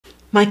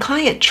My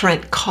client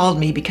Trent called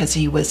me because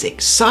he was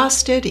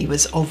exhausted, he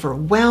was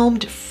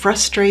overwhelmed,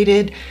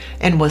 frustrated,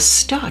 and was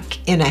stuck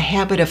in a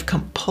habit of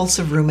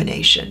compulsive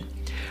rumination.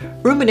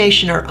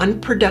 Rumination, or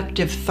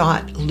unproductive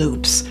thought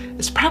loops,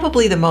 is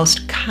probably the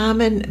most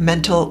common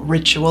mental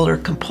ritual or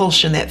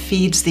compulsion that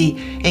feeds the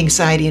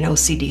anxiety and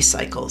OCD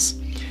cycles,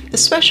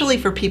 especially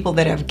for people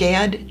that have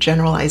GAD,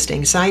 generalized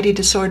anxiety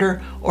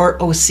disorder, or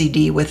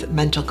OCD with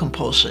mental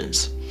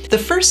compulsions. The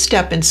first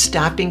step in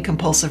stopping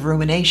compulsive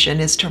rumination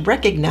is to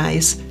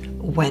recognize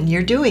when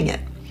you're doing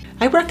it.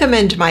 I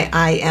recommend my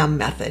IM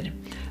method.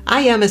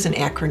 IM is an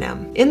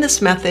acronym. In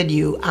this method,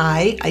 you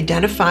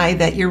identify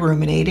that you're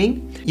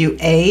ruminating. You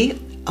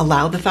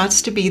allow the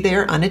thoughts to be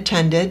there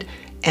unattended.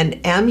 And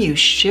M, you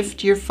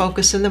shift your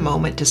focus in the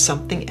moment to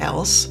something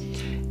else,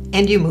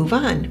 and you move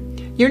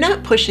on. You're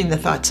not pushing the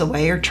thoughts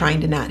away or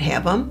trying to not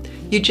have them.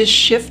 You just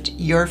shift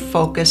your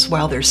focus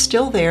while they're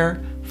still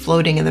there,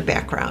 floating in the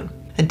background.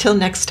 Until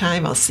next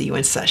time, I'll see you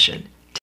in session.